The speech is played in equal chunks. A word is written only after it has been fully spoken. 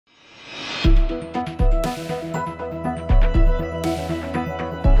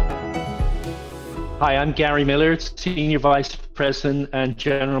Hi, I'm Gary Miller, Senior Vice President and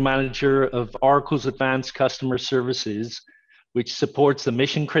General Manager of Arcor's Advanced Customer Services, which supports the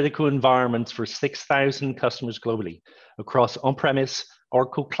mission-critical environments for 6,000 customers globally across on-premise,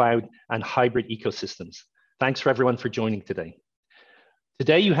 Arcor Cloud, and hybrid ecosystems. Thanks for everyone for joining today.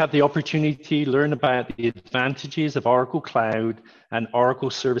 Today, you have the opportunity to learn about the advantages of Arcor Cloud and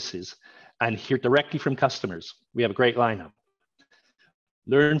Arcor services and hear directly from customers. We have a great lineup.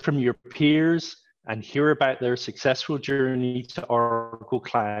 Learn from your peers and hear about their successful journey to Arcor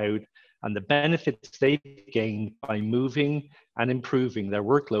Cloud and the benefits they've gained by moving and improving their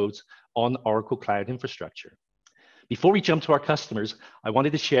workloads on Arcor Cloud infrastructure. Before we jump to our customers, I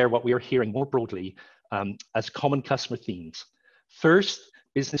wanted to share what we are hearing more broadly as common customer themes. First,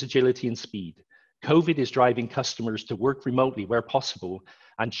 business agility and speed. COVID is driving customers to work remotely where possible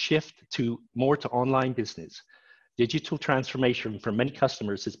and shift more to online business. Digital transformation for many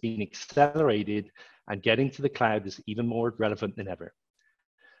customers has been accelerated, and getting to the cloud is even more relevant than ever.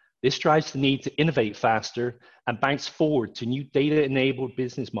 This drives the need to innovate faster and bounce forward to new data-enabled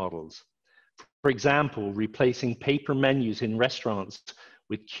business models. For example, replacing paper menus in restaurants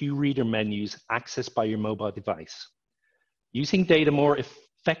with queue reader menus accessed by your mobile device. Using data more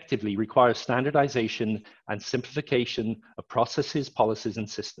effectively requires standardization and simplification of processes, policies, and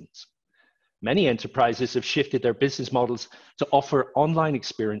systems. Many enterprises have shifted their business models to offer online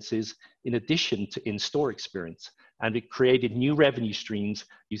experiences in addition to in-store experience, and it created new revenue streams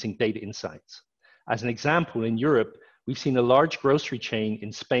using data insights. As an example, in Europe, we've seen a large grocery chain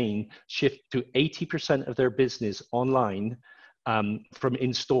in Spain shift to 80% of their business online from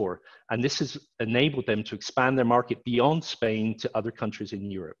in-store, and this has enabled them to expand their market beyond Spain to other countries in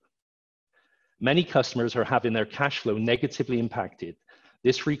Europe. Many customers are having their cash flow negatively impacted.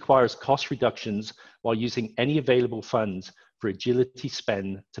 This requires cost reductions while using any available funds for agility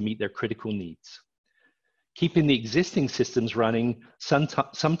spend to meet their critical needs. Keeping the existing systems running,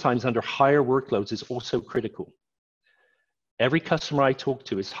 sometimes under higher workloads, is also critical. Every customer I talk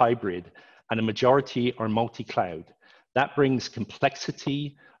to is hybrid, and a majority are multi-cloud. That brings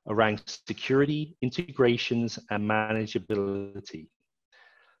complexity around security, integrations, and manageability.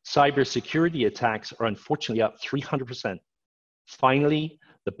 Cybersecurity attacks are unfortunately up 300%. Finally,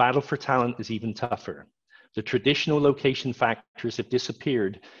 the battle for talent is even tougher. The traditional location factors have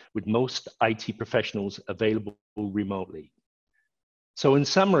disappeared with most IT professionals available remotely. So in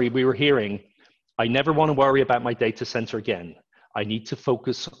summary, we were hearing, I never want to worry about my data center again. I need to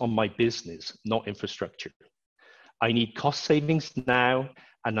focus on my business, not infrastructure. I need cost savings now,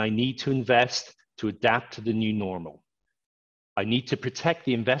 and I need to invest to adapt to the new normal. I need to protect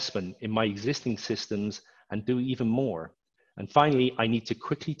the investment in my existing systems and do even more. And finally, I need to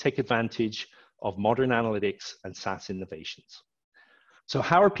quickly take advantage of modern analytics and SaaS innovations. So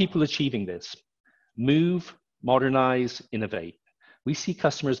how are people achieving this? Move, modernize, innovate. We see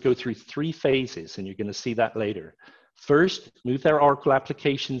customers go through 3 phases, and you're going to see that later. First, move their Arcor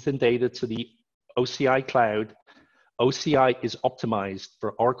applications and data to the OCI cloud. OCI is optimized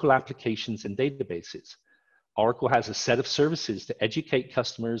for Arcor applications and databases. Arcor has a set of services to educate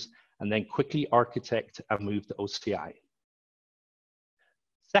customers and then quickly architect and move to OCI.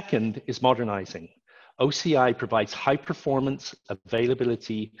 Second is modernizing. OCI provides high performance,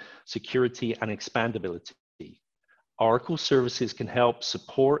 availability, security, and expandability. Arcor services can help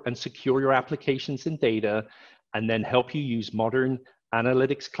support and secure your applications and data, and then help you use modern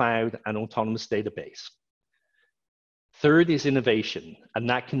analytics cloud and autonomous database. Third is innovation, and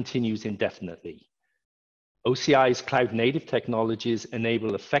that continues indefinitely. OCI's cloud-native technologies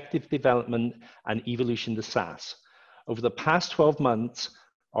enable effective development and evolution to SaaS. Over the past 12 months,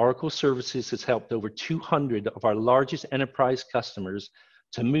 Arcor Services has helped over 200 of our largest enterprise customers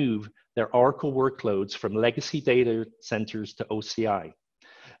to move their Arcor workloads from legacy data centers to OCI.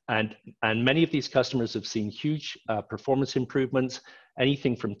 And many of these customers have seen huge performance improvements,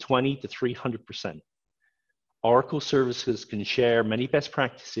 anything from 20 to 300%. Arcor Services can share many best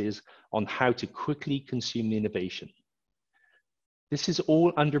practices on how to quickly consume the innovation. This is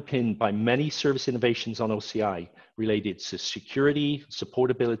all underpinned by many service innovations on OCI related to security,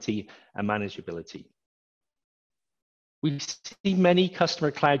 supportability, and manageability. We see many customer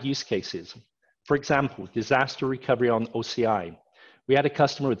cloud use cases. For example, disaster recovery on OCI. We had a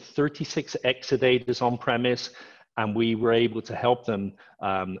customer with 36 exadatas on premise, and we were able to help them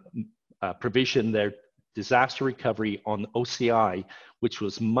provision their disaster recovery on OCI, which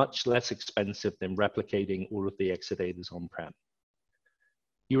was much less expensive than replicating all of the exadatas on-prem.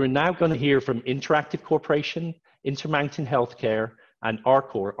 You are now going to hear from Interactive Corporation, Intermountain Healthcare, and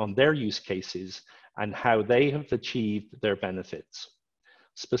Arcor on their use cases and how they have achieved their benefits.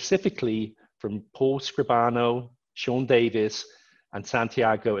 Specifically, from Paul Scribano, Sean Davis, and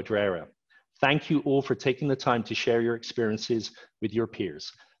Santiago Adrera. Thank you all for taking the time to share your experiences with your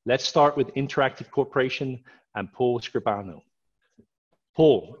peers. Let's start with Interactive Corporation and Paul Scribano.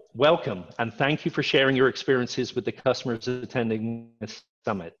 Paul, welcome, and thank you for sharing your experiences with the customers attending this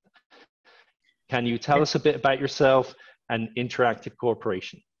summit. Can you tell us a bit about yourself and Interactive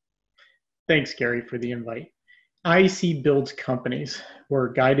Corporation? Thanks, Gary, for the invite. IEC builds companies. We're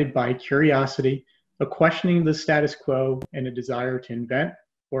guided by curiosity, a questioning of the status quo, and a desire to invent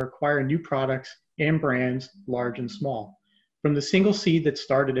or acquire new products and brands, large and small. From the single seed that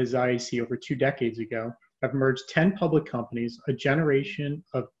started as IEC over 2 decades ago, have emerged 10 public companies, a generation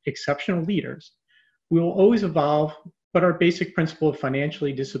of exceptional leaders. We will always evolve, but our basic principle of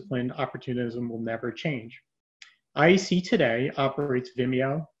financially disciplined opportunism will never change. IEC today operates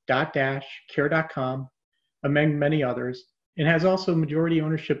Vimeo, Dotdash, Care.com, among many others, and has also majority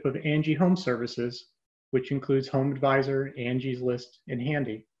ownership of Angie Home Services, which includes Home Advisor, Angie's List, and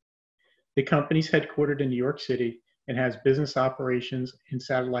Handy. The company's headquartered in New York City and has business operations and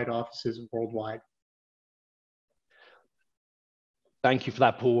satellite offices worldwide. Thank you for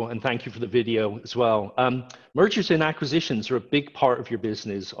that, Paul, and thank you for the video as well. Mergers and acquisitions are a big part of your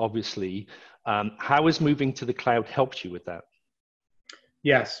business, obviously. How has moving to the cloud helped you with that?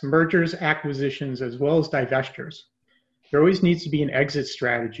 Yes, mergers, acquisitions, as well as divestitures. There always needs to be an exit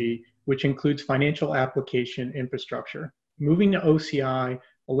strategy, which includes financial application infrastructure. Moving to OCI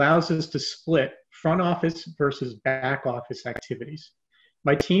allows us to split front office versus back office activities.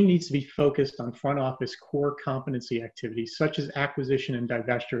 My team needs to be focused on front office core competency activities, such as acquisition and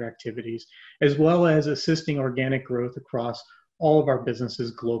divestiture activities, as well as assisting organic growth across all of our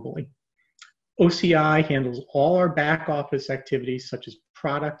businesses globally. OCI handles all our back office activities, such as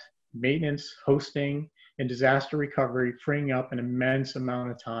product, maintenance, hosting, and disaster recovery, freeing up an immense amount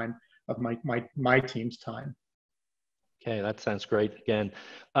of time of my team's time. Okay, that sounds great again.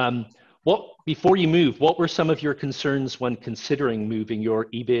 Before you move, what were some of your concerns when considering moving your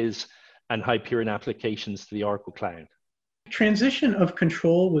eBiz and Hyperion applications to the Arcor cloud? Transition of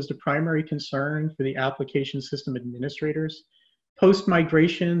control was the primary concern for the application system administrators.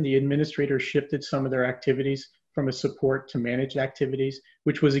 Post-migration, the administrators shifted some of their activities from a support to managed activities,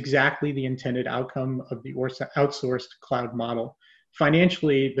 which was exactly the intended outcome of the outsourced cloud model.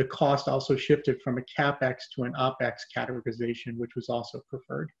 Financially, the cost also shifted from a CapEx to an OpEx categorization, which was also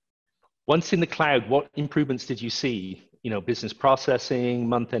preferred. Once in the cloud, what improvements did you see? Business processing,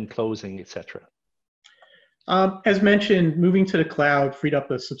 month-end closing, etc. As mentioned, moving to the cloud freed up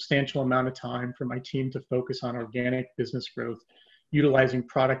a substantial amount of time for my team to focus on organic business growth, utilizing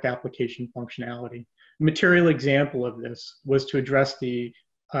product application functionality. A material example of this was to address the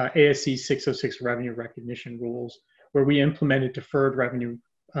ASC 606 revenue recognition rules, where we implemented deferred revenue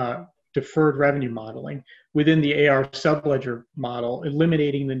modeling within the AR subledger model,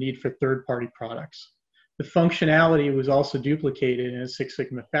 eliminating the need for third-party products. The functionality was also duplicated in a Six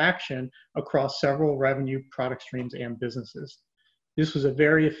Sigma faction across several revenue product streams and businesses. This was a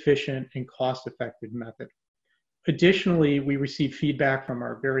very efficient and cost-effective method. Additionally, we received feedback from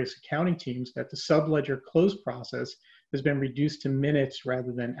our various accounting teams that the subledger close process has been reduced to minutes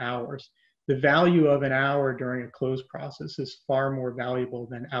rather than hours. The value of an hour during a close process is far more valuable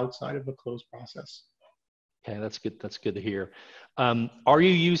than outside of a close process. Okay, that's good. That's good to hear. Are you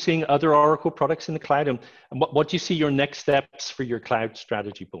using other Arcor products in the cloud? And what do you see your next steps for your cloud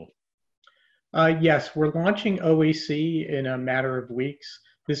strategy, Paul? Yes, we're launching OAC in a matter of weeks.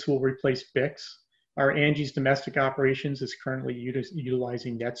 This will replace Bix. Our Angie's domestic operations is currently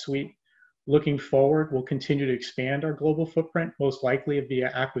utilizing NetSuite. Looking forward, we'll continue to expand our global footprint, most likely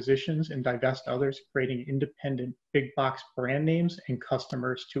via acquisitions, and divest others, creating independent big box brand names and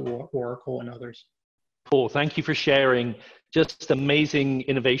customers to Oracle and others. Paul, thank you for sharing. Just amazing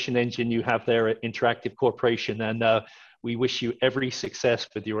innovation engine you have there at Interactive Corporation, and we wish you every success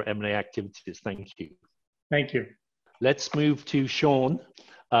with your M&A activities. Thank you. Thank you. Let's move to Sean.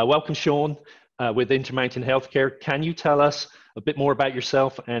 Welcome, Sean, with Intermountain Healthcare. Can you tell us a bit more about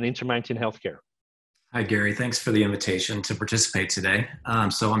yourself and Intermountain Healthcare? Hi, Gary. Thanks for the invitation to participate today.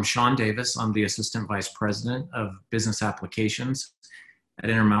 So I'm Sean Davis. I'm the Assistant Vice President of Business Applications at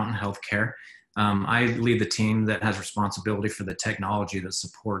Intermountain Healthcare. I lead the team that has responsibility for the technology that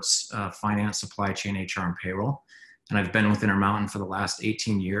supports finance, supply chain, HR, and payroll. And I've been with Intermountain for the last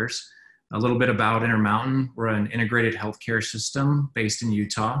 18 years. A little bit about Intermountain. We're an integrated healthcare system based in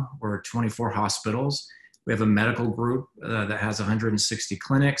Utah. We're 24 hospitals. We have a medical group that has 160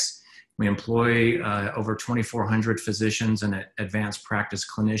 clinics. We employ over 2,400 physicians and advanced practice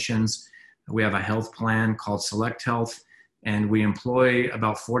clinicians. We have a health plan called Select Health, And we employ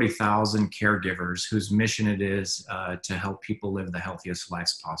about 40,000 caregivers whose mission it is to help people live the healthiest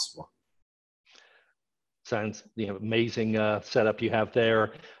lives possible. Sounds amazing setup you have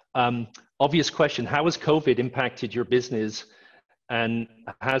there. Obvious question, how has COVID impacted your business, and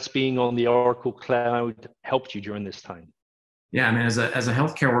has being on the Oracle Cloud helped you during this time? Yeah, I mean, as a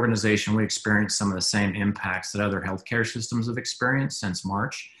healthcare organization, we experienced some of the same impacts that other healthcare systems have experienced since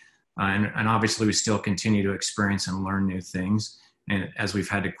March. And obviously, we still continue to experience and learn new things. And as we've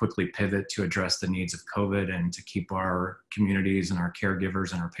had to quickly pivot to address the needs of COVID and to keep our communities and our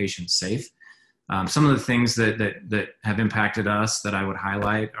caregivers and our patients safe. Some of the things that have impacted us that I would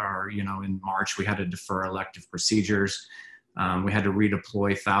highlight are, in March, we had to defer elective procedures. We had to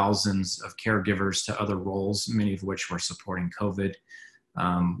redeploy thousands of caregivers to other roles, many of which were supporting COVID.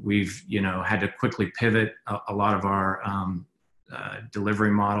 We've, had to quickly pivot a lot of our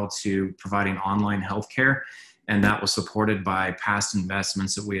delivery model to providing online healthcare. And that was supported by past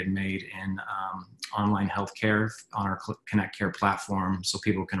investments that we had made in online healthcare on our Connect Care platform, so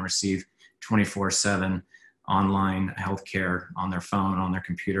people can receive 24/7 online healthcare on their phone, on their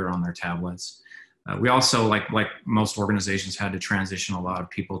computer, on their tablets. We also, like most organizations, had to transition a lot of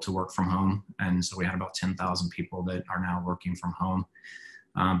people to work from home. And so we had about 10,000 people that are now working from home.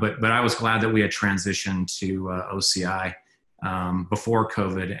 But I was glad that we had transitioned to OCI before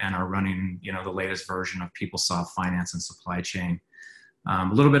COVID and are running, the latest version of PeopleSoft Finance and Supply Chain. A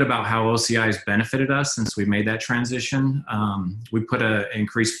little bit about how OCI has benefited us since we made that transition. We put an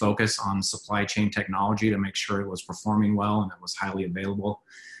increased focus on supply chain technology to make sure it was performing well and it was highly available.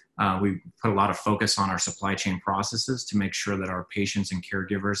 We put a lot of focus on our supply chain processes to make sure that our patients and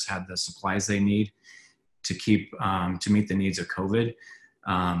caregivers had the supplies they need to meet the needs of COVID.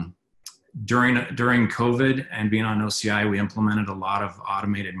 During COVID and being on OCI, we implemented a lot of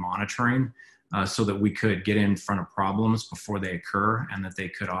automated monitoring so that we could get in front of problems before they occur and that they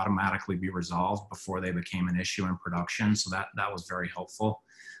could automatically be resolved before they became an issue in production. So that was very helpful.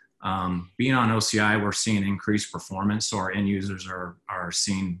 Being on OCI, we're seeing increased performance. So our end users are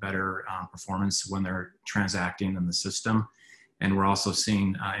seeing better performance when they're transacting in the system. And we're also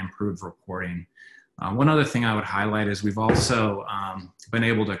seeing improved reporting. One other thing I would highlight is we've also been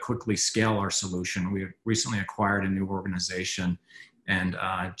able to quickly scale our solution. We recently acquired a new organization, and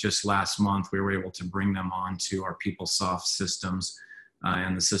just last month we were able to bring them onto our PeopleSoft systems,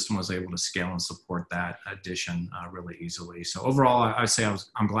 and the system was able to scale and support that addition really easily. So overall, I'd say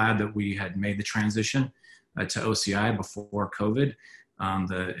I'm glad that we had made the transition to OCI before COVID.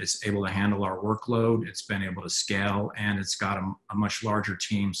 It's able to handle our workload, it's been able to scale, and it's got a much larger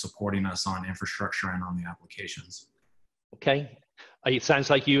team supporting us on infrastructure and on the applications. Okay. It sounds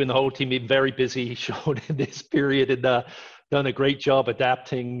like you and the whole team have been very busy, Sean, in this period, and done a great job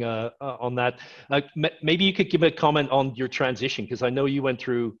adapting on that. Maybe you could give a comment on your transition, because I know you went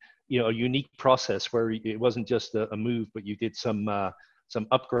through a unique process where it wasn't just a move, but you did some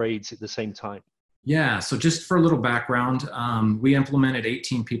upgrades at the same time. Yeah, so just for a little background, we implemented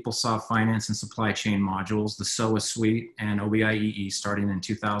 18 PeopleSoft Finance and Supply Chain modules, the SOA Suite and OBIEE, starting in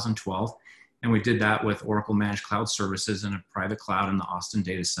 2012. And we did that with Oracle Managed Cloud Services in a private cloud in the Austin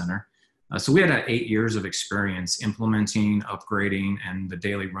data center. So we had 8 years of experience implementing, upgrading, and the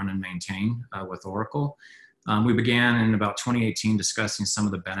daily run and maintain with Oracle. We began in about 2018 discussing some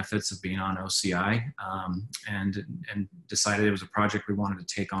of the benefits of being on OCI and decided it was a project we wanted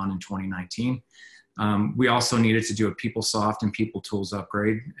to take on in 2019. We also needed to do a PeopleSoft and PeopleTools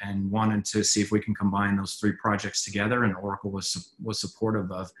upgrade and wanted to see if we can combine those 3 projects together, and Oracle was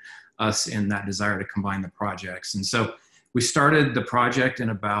supportive of us in that desire to combine the projects. And so we started the project in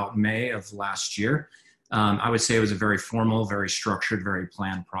about May of last year. I would say it was a very formal, very structured, very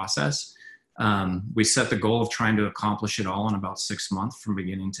planned process. We set the goal of trying to accomplish it all in about 6 months from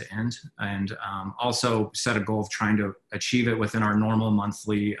beginning to end, and also set a goal of trying to achieve it within our normal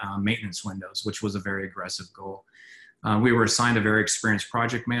monthly maintenance windows, which was a very aggressive goal. We were assigned a very experienced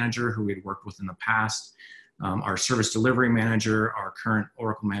project manager who we'd worked with in the past, our service delivery manager, our current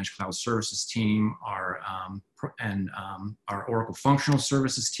Oracle Managed Cloud Services team, our Oracle Functional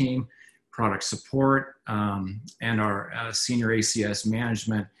Services team, product support, and our senior ACS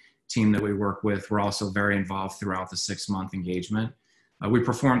management team that we work with. Were also very involved throughout the 6-month engagement. We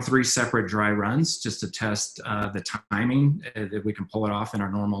performed 3 separate dry runs just to test the timing that we can pull it off in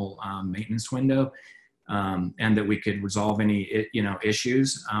our normal maintenance window, and that we could resolve any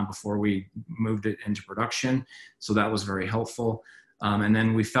issues before we moved it into production. So that was very helpful. And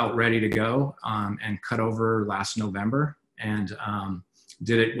then we felt ready to go and cut over last November, and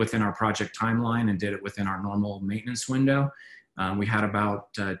did it within our project timeline and did it within our normal maintenance window. We had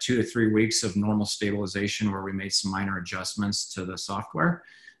about 2 to 3 weeks of normal stabilization where we made some minor adjustments to the software.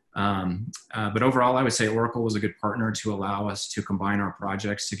 But overall, I would say Oracle was a good partner to allow us to combine our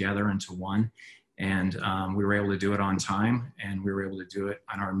projects together into one. And we were able to do it on time, and we were able to do it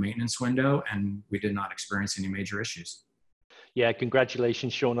on our maintenance window, and we did not experience any major issues. Yeah,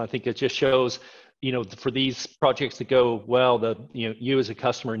 congratulations, Sean. I think it just shows, for these projects to go well, that you as a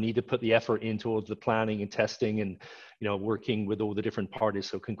customer need to put the effort into all the planning and testing and working with all the different parties.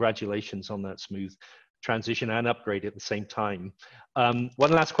 So congratulations on that smooth transition and upgrade at the same time. One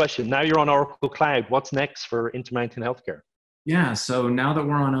last question. Now you're on Oracle Cloud. What's next for Intermountain Healthcare? Yeah, so now that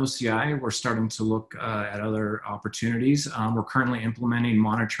we're on OCI, we're starting to look at other opportunities. We're currently implementing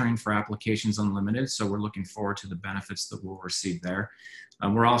monitoring for Applications Unlimited, so we're looking forward to the benefits that we'll receive there.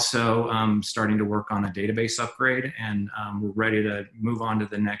 We're also starting to work on a database upgrade, and we're ready to move on to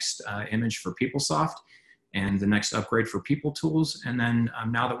the next image for PeopleSoft and the next upgrade for People Tools. And then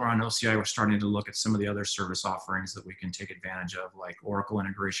now that we're on OCI, we're starting to look at some of the other service offerings that we can take advantage of, like Oracle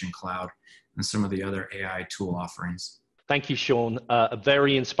Integration Cloud and some of the other AI tool offerings. Thank you, Sean. A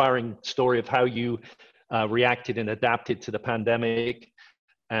very inspiring story of how you reacted and adapted to the pandemic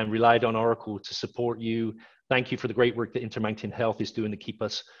and relied on Oracle to support you. Thank you for the great work that Intermountain Health is doing to keep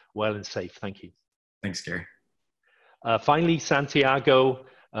us well and safe. Thank you. Thanks, Gary. Finally, Santiago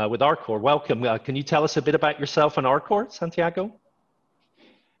with Arcor. Welcome. Can you tell us a bit about yourself and Arcor, Santiago?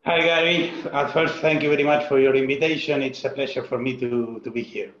 Hi, Gary. At first, thank you very much for your invitation. It's a pleasure for me to be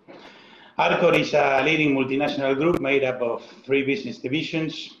here. Arcor is a leading multinational group made up of 3 business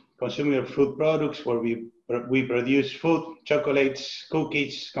divisions: consumer food products, where we produce food, chocolates,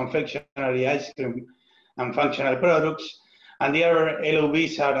 cookies, confectionery, ice cream, and functional products. And the other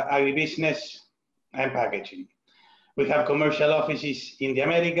LOBs are agribusiness and packaging. We have commercial offices in the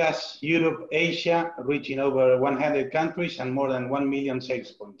Americas, Europe, Asia, reaching over 100 countries and more than 1 million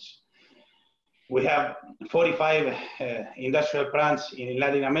sales points. We have 45 industrial plants in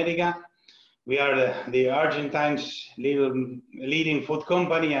Latin America. We are the Argentine's leading food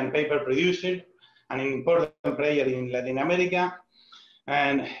company and paper producer, an important player in Latin America.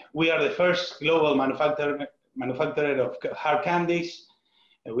 And we are the first global manufacturer of hard candies.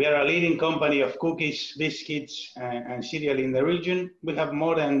 We are a leading company of cookies, biscuits, and cereal in the region. We have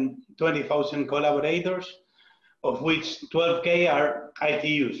more than 20,000 collaborators, of which 12K are IT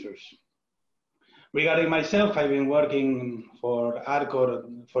users. Regarding myself, I've been working for Arcor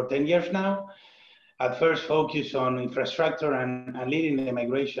for 10 years now. At first, focused on infrastructure and leading the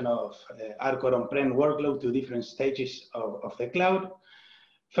migration of Arcor on-prem workload to different stages of the cloud.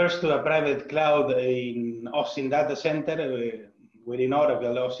 First to a private cloud in Austin data center, within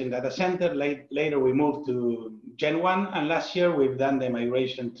Oracle Austin data center. Later, we moved to Gen 1, and last year, we've done the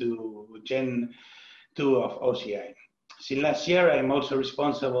migration to Gen 2 of OCI. Since last year, I'm also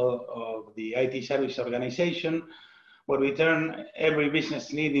responsible of the IT service organization, where we turn every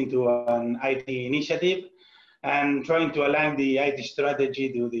business need into an IT initiative and trying to align the IT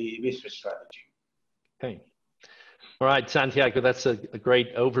strategy to the business strategy. Okay. All right, Santiago, that's a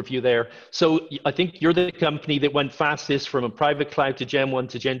great overview there. So I think you're the company that went fastest from a private cloud to Gen 1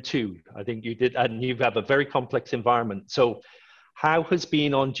 to Gen 2. I think you did, and you have a very complex environment. So how has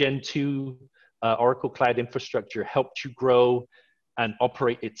being on Gen 2 Oracle Cloud Infrastructure helped you grow and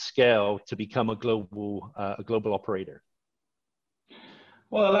operate at scale to become a global operator?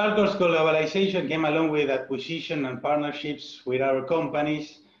 Well, Arcor's globalization came along with acquisition and partnerships with our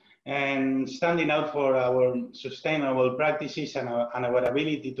companies and standing out for our sustainable practices and our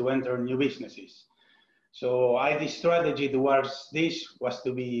ability to enter new businesses. So IT strategy towards this was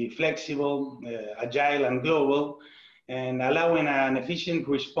to be flexible, agile, and global, and allowing an efficient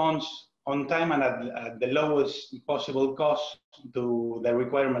response on time and at the lowest possible cost to the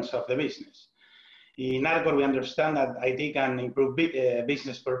requirements of the business. In Arcor, we understand that IT can improve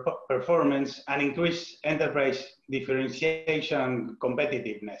business performance and increase enterprise differentiation and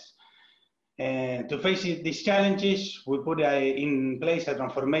competitiveness. To face these challenges, we put in place a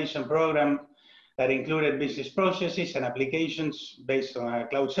transformation program that included business processes and applications based on a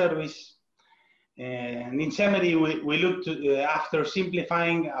cloud service. And in summary, we looked after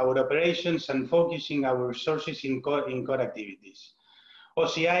simplifying our operations and focusing our resources in core activities.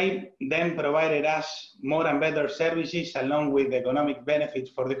 OCI then provided us more and better services along with economic benefits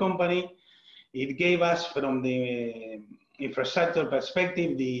for the company. It gave us, from the infrastructure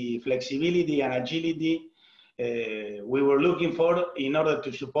perspective, the flexibility and agility we were looking for in order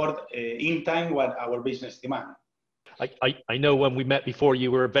to support in time what our business demand. I know when we met before, you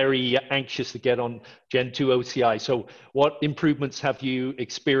were very anxious to get on Gen 2 OCI. So what improvements have you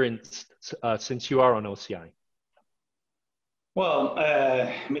experienced since you are on OCI? Well,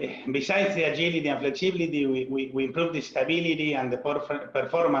 besides the agility and flexibility, we improve the stability and the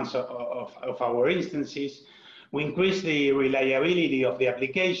performance of our instances. We increase the reliability of the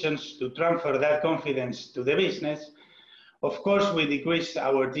applications to transfer that confidence to the business. Of course, we decrease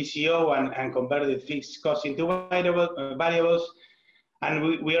our TCO and converted fixed costs into variables.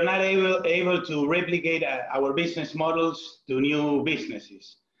 And we are not able to replicate our business models to new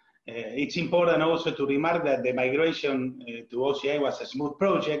businesses. It's important also to remark that the migration to OCI was a smooth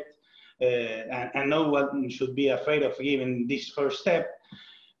project, and no one should be afraid of giving this first step.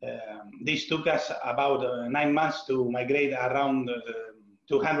 This took us about 9 months to migrate around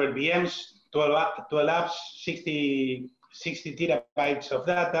 200 VMs, 12 apps, 60 terabytes of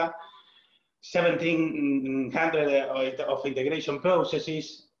data, 1,700 of integration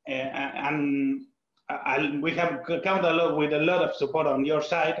processes, and we have come along with a lot of support on your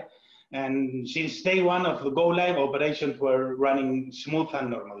side. And since day one of the go live, operations were running smooth and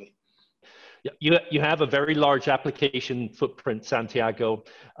normally. You have a very large application footprint, Santiago.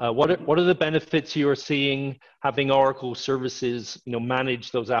 What are the benefits you are seeing having Oracle services,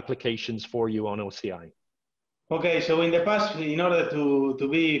 manage those applications for you on OCI? Okay, so in the past, in order to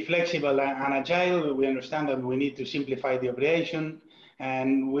be flexible and agile, we understand that we need to simplify the operation.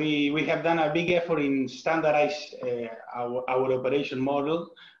 And we have done a big effort in standardize our operation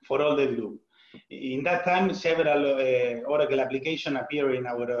model for all the group. In that time, several Oracle applications appear in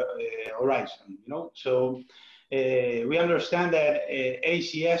our horizon. So we understand that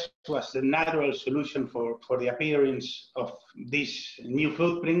ACS was the natural solution for the appearance of this new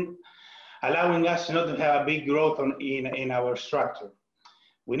footprint, allowing us not to have a big growth in our structure.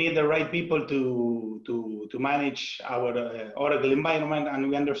 We need the right people to manage our Oracle environment, and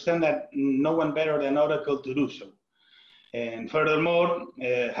we understand that no one better than Oracle to do so. And furthermore,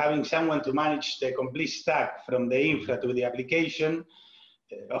 having someone to manage the complete stack from the infra to the application,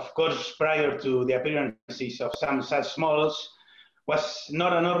 of course, prior to the appearances of some SaaS models, was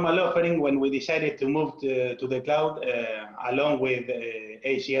not a normal offering when we decided to move to the cloud along with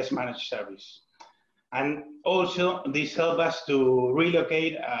ACS managed service. And also, this helped us to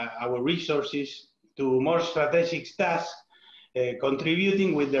relocate our resources to more strategic tasks,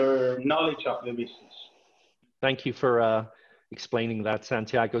 contributing with their knowledge of the business. Thank you for explaining that,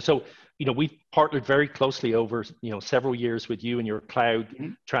 Santiago. So, we've partnered very closely over, several years with you and your cloud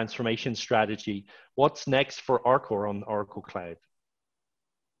transformation strategy. What's next for Arcor on Oracle Cloud?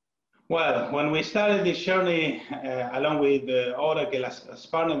 Well, when we started this journey along with Oracle as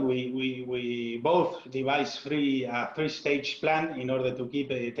partner, we both devised three-stage plan in order to keep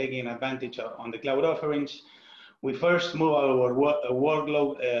taking advantage on the cloud offerings. We first moved our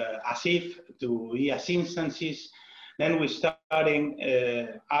workload as if to EAS instances. Then we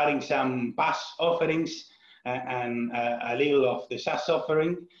started adding some PaaS offerings and a little of the SaaS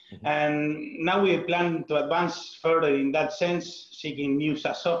offering. And now we plan to advance further in that sense, seeking new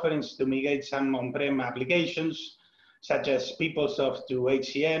SaaS offerings to migrate some on-prem applications, such as PeopleSoft to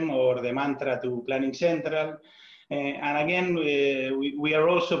HCM or the Mantra to Planning Central. And again, we are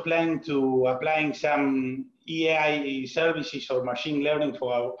also planning to applying some AI services or machine learning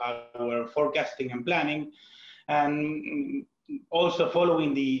for our forecasting and planning. And also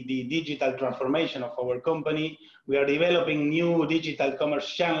following the digital transformation of our company, we are developing new digital commerce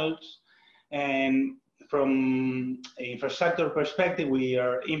channels. And from infrastructure perspective, we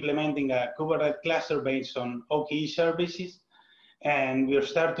are implementing a Kubernetes cluster based on OKE services. And we'll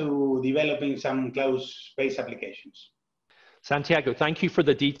start to developing some cloud-based applications. Santiago, thank you for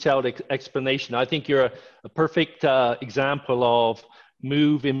the detailed explanation. I think you're a perfect example of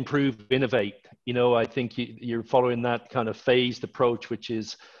move, improve, innovate. I think you're following that kind of phased approach, which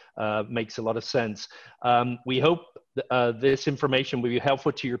is makes a lot of sense. We hope this information will be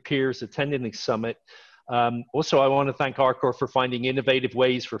helpful to your peers attending the summit. Also, I want to thank Arcor for finding innovative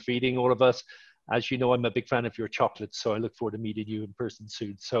ways for feeding all of us. As you know, I'm a big fan of your chocolates, so I look forward to meeting you in person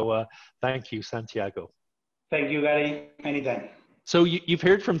soon. So thank you, Santiago. Thank you, Gary. Anytime. So you've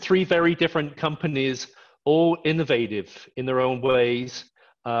heard from three very different companies, all innovative in their own ways,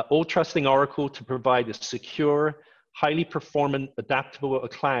 all trusting Oracle to provide a secure, highly performant, adaptable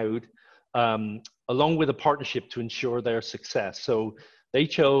cloud, along with a partnership to ensure their success. So they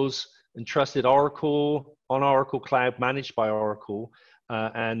chose and trusted Oracle on Oracle Cloud, managed by Oracle.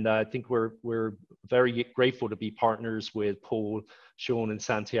 And I think we're very grateful to be partners with Paul, Sean, and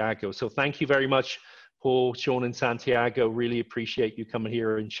Santiago. So thank you very much, Paul, Sean, and Santiago. Really appreciate you coming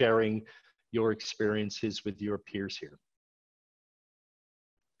here and sharing your experiences with your peers here.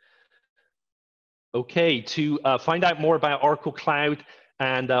 Okay, to find out more about Oracle Cloud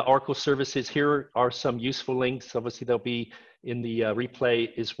and Oracle services, here are some useful links. Obviously, they'll be in the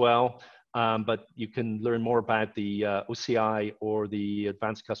replay as well. But you can learn more about the OCI or the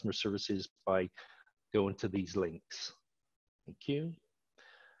Advanced Customer Services by going to these links. Thank you.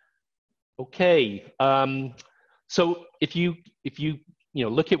 Okay, so if you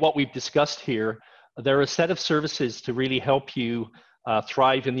look at what we've discussed here, there are a set of services to really help you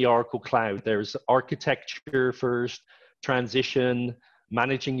thrive in the Oracle Cloud. There's architecture first, transition,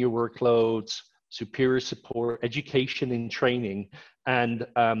 managing your workloads, superior support, education and training. And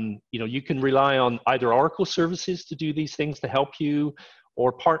you can rely on either Oracle services to do these things to help you,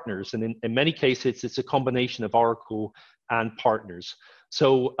 or partners. And in many cases, it's a combination of Oracle and partners.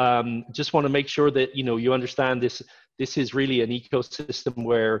 So just want to make sure that you understand this. This is really an ecosystem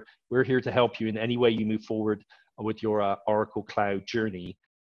where we're here to help you in any way you move forward with your Oracle Cloud journey.